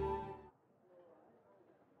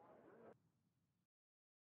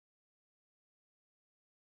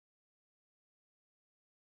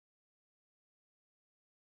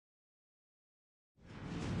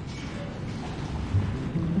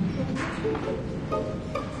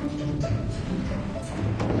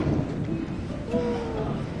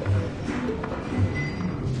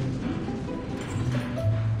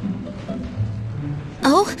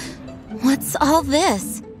 Oh? What's all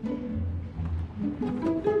this?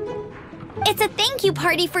 It's a thank you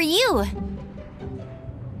party for you.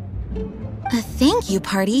 A thank you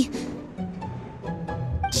party?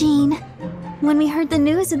 Jean, when we heard the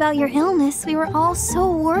news about your illness, we were all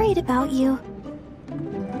so worried about you.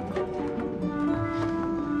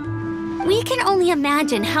 We can only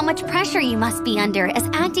imagine how much pressure you must be under as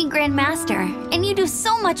acting Grand Master, and you do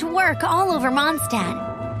so much work all over Mondstadt.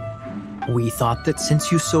 We thought that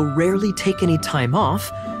since you so rarely take any time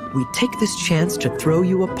off, we'd take this chance to throw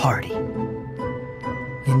you a party.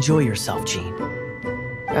 Enjoy yourself, Jean.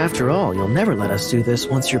 After all, you'll never let us do this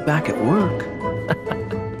once you're back at work.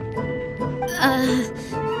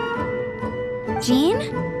 Jean?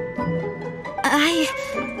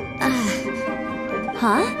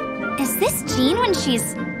 Huh? Is this Jean when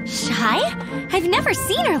she's shy? I've never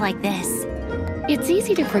seen her like this. It's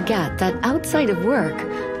easy to forget that outside of work,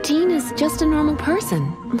 Jean is just a normal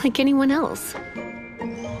person, like anyone else.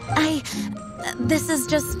 This is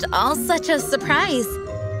just all such a surprise.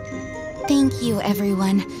 Thank you,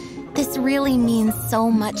 everyone. This really means so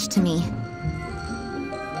much to me.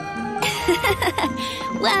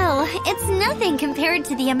 Well, it's nothing compared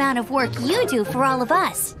to the amount of work you do for all of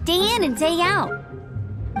us, day in and day out.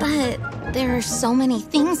 But there are so many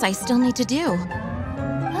things I still need to do.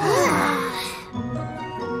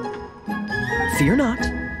 Fear not.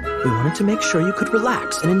 We wanted to make sure you could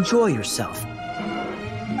relax and enjoy yourself.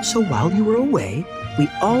 So while you were away, we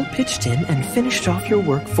all pitched in and finished off your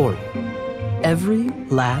work for you. Every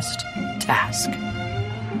last task.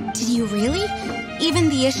 Did you really? Even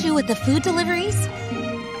the issue with the food deliveries?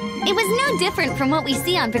 It was no different from what we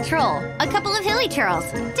see on patrol. A couple of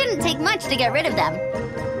hilichurls. Didn't take much to get rid of them.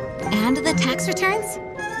 And the tax returns?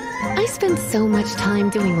 I spent so much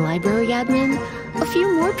time doing library admin. A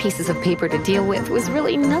few more pieces of paper to deal with was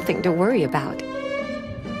really nothing to worry about.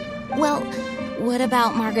 Well, what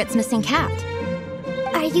about Margaret's missing cat?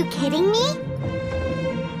 Are you kidding me?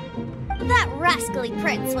 That rascally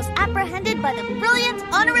prince was apprehended by the brilliant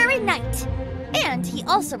honorary knight. And he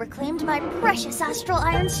also reclaimed my precious astral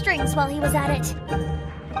iron strings while he was at it.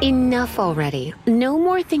 Enough already. No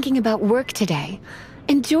more thinking about work today.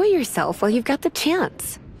 Enjoy yourself while you've got the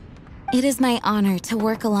chance. It is my honor to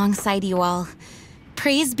work alongside you all.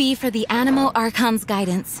 Praise be for the Animo Archon's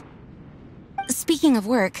guidance. Speaking of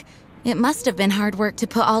work, it must have been hard work to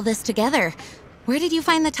put all this together. Where did you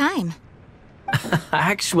find the time?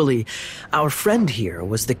 Actually, our friend here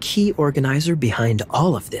was the key organizer behind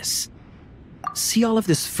all of this. See all of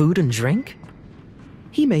this food and drink?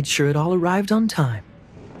 He made sure it all arrived on time.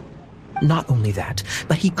 Not only that,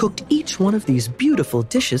 but he cooked each one of these beautiful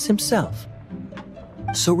dishes himself.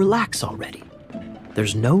 So relax already.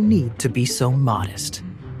 There's no need to be so modest.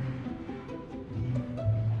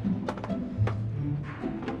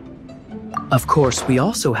 Of course, we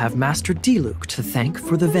also have Master Diluc to thank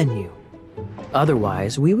for the venue.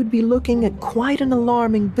 Otherwise, we would be looking at quite an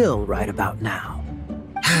alarming bill right about now.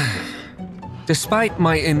 Despite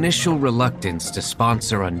my initial reluctance to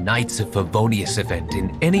sponsor a Knights of Favonius event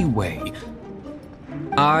in any way,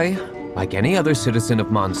 I, like any other citizen of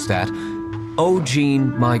Mondstadt, owe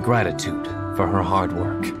Jean my gratitude for her hard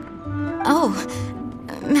work. Oh,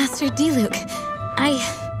 Master Diluc,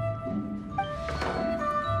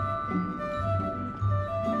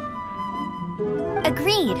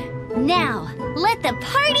 Agreed. Now, let the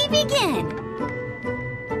party begin!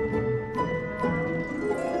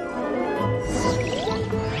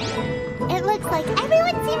 It looks like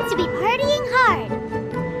everyone seems to be partying hard.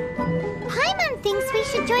 Paimon thinks we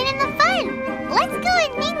should join in the fun. Let's go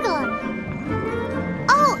and mingle.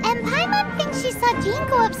 Oh, and Paimon thinks she saw Jean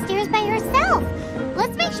go upstairs by herself.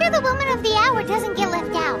 Let's make sure the woman of the hour doesn't get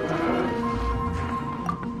left out.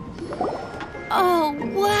 Oh,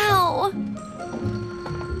 wow.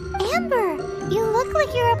 Amber, you look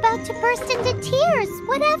like you're about to burst into tears.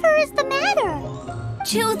 Whatever is the matter?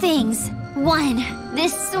 2 things. 1,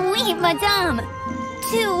 this sweet madame.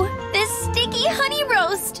 2, this sticky honey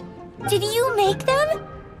roast. Did you make them?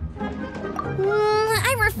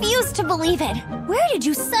 I refuse to believe it. Where did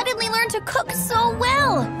you suddenly learn to cook so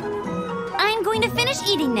well? I'm going to finish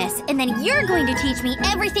eating this, and then you're going to teach me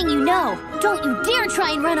everything you know. Don't you dare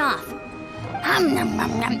try and run off. Nom, nom,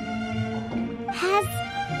 nom. Has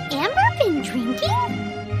Amber been drinking?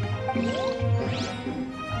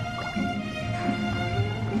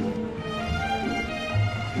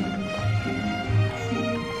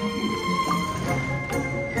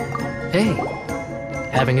 Hey,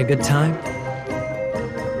 having a good time?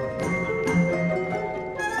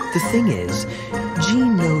 The thing is,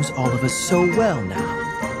 Jean knows all of us so well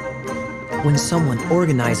now. When someone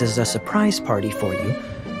organizes a surprise party for you,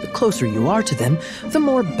 the closer you are to them, the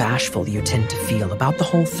more bashful you tend to feel about the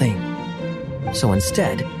whole thing. So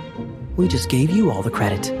instead, we just gave you all the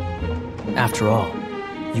credit. After all,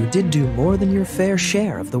 you did do more than your fair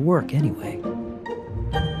share of the work anyway.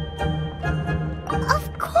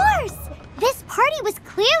 Of course! This party was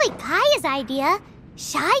clearly Kaya's idea.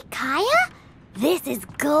 Shy Kaya? This is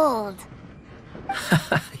gold.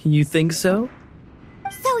 You think so?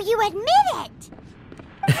 So you admit it!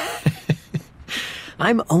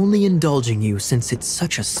 I'm only indulging you since it's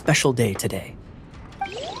such a special day today.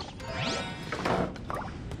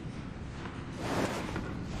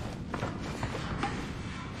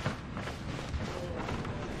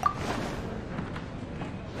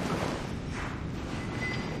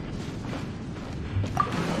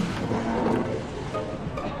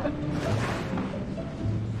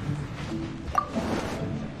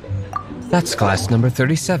 That's class number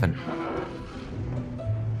 37.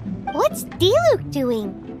 What's Diluc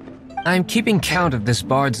doing? I'm keeping count of this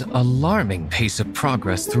bard's alarming pace of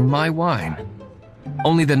progress through my wine.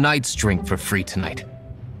 Only the knights drink for free tonight.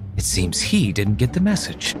 It seems he didn't get the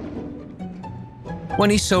message. When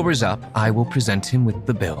he sobers up, I will present him with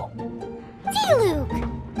the bill. Diluc,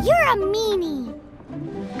 you're a meanie.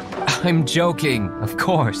 I'm joking, of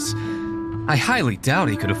course. I highly doubt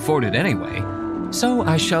he could afford it anyway, so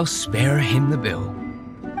I shall spare him the bill.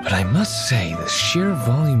 But I must say, the sheer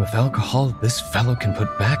volume of alcohol this fellow can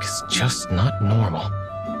put back is just not normal.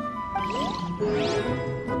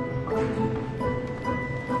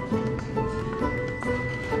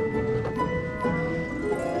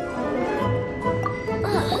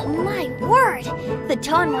 Oh, my word! The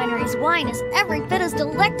Ton Winery's wine is every bit as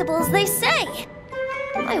delectable as they say.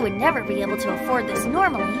 I would never be able to afford this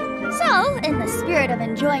normally. So, in the spirit of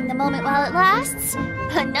enjoying the moment while it lasts,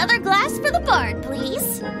 another glass for the bard,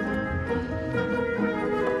 please.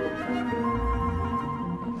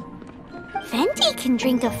 Venti can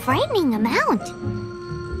drink a frightening amount.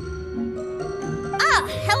 Ah,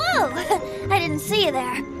 hello! I didn't see you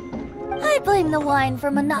there. I blame the wine for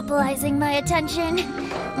monopolizing my attention.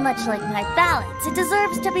 Much like my ballads, it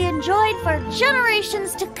deserves to be enjoyed for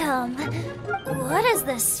generations to come. What is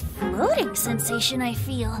this floating sensation I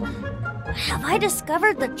feel? Have I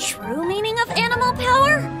discovered the true meaning of animal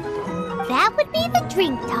power? That would be the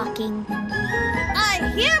drink talking. I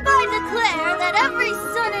hereby declare that every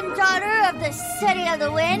son and daughter of the City of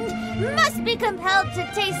the Wind must be compelled to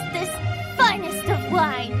taste this finest of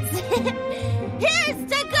wines. Here's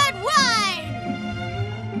to good wine!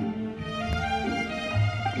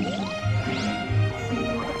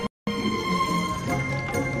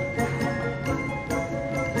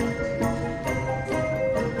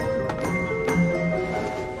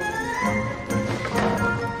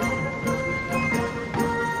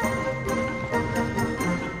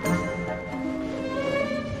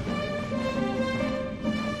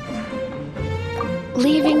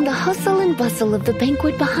 hustle and bustle of the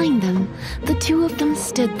banquet behind them, the two of them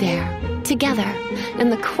stood there, together,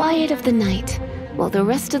 in the quiet of the night, while the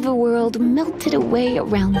rest of the world melted away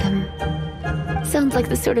around them. Sounds like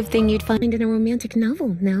the sort of thing you'd find in a romantic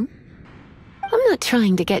novel, no? I'm not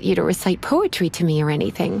trying to get you to recite poetry to me or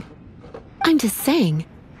anything. I'm just saying,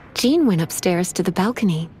 Jean went upstairs to the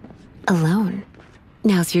balcony, alone.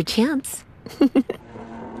 Now's your chance.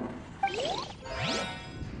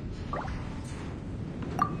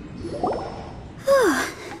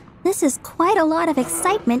 This is quite a lot of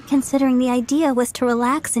excitement considering the idea was to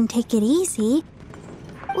relax and take it easy.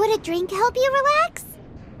 Would a drink help you relax?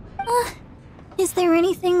 Is there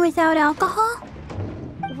anything without alcohol?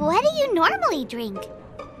 What do you normally drink?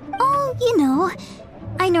 Oh, you know,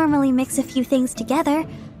 I normally mix a few things together,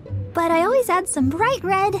 but I always add some bright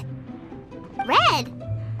red. Red?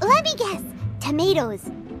 Let me guess. Tomatoes.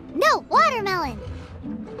 No, watermelon.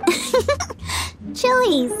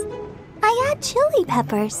 Chilies. I add chili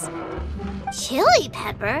peppers. Chili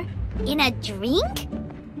pepper? In a drink?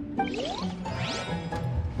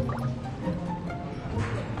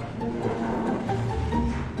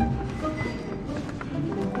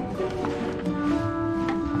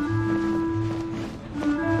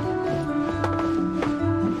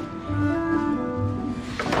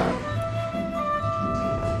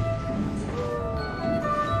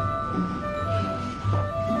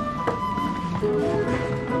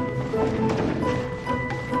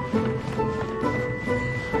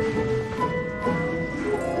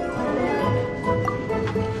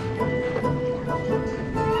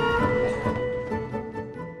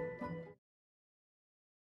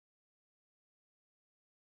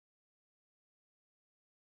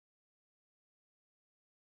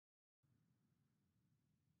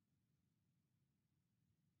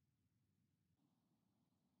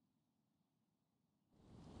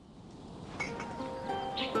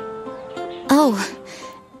 Oh,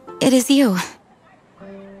 it is you.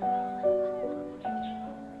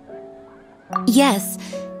 Yes,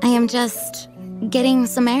 I am just getting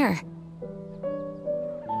some air.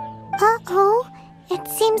 Uh-oh, it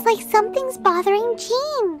seems like something's bothering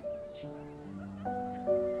Jean.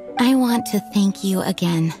 I want to thank you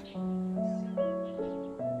again.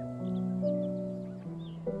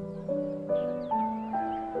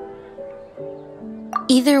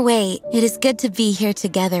 Either way, it is good to be here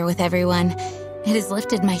together with everyone. It has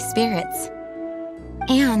lifted my spirits.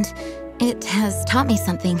 And it has taught me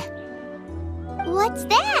something. What's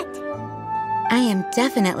that? I am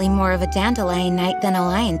definitely more of a Dandelion Knight than a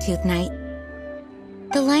Lion Tooth Knight.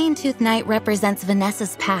 The Lion Tooth Knight represents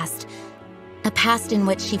Vanessa's past, a past in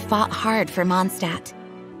which she fought hard for Mondstadt.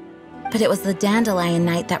 But it was the Dandelion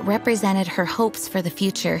Knight that represented her hopes for the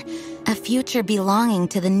future, a future belonging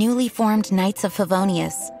to the newly formed Knights of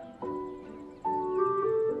Favonius.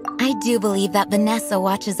 I do believe that Vanessa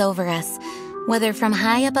watches over us, whether from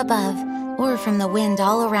high up above or from the wind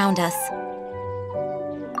all around us.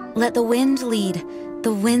 Let the wind lead.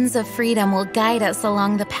 The winds of freedom will guide us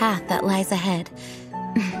along the path that lies ahead.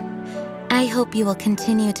 I hope you will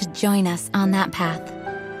continue to join us on that path.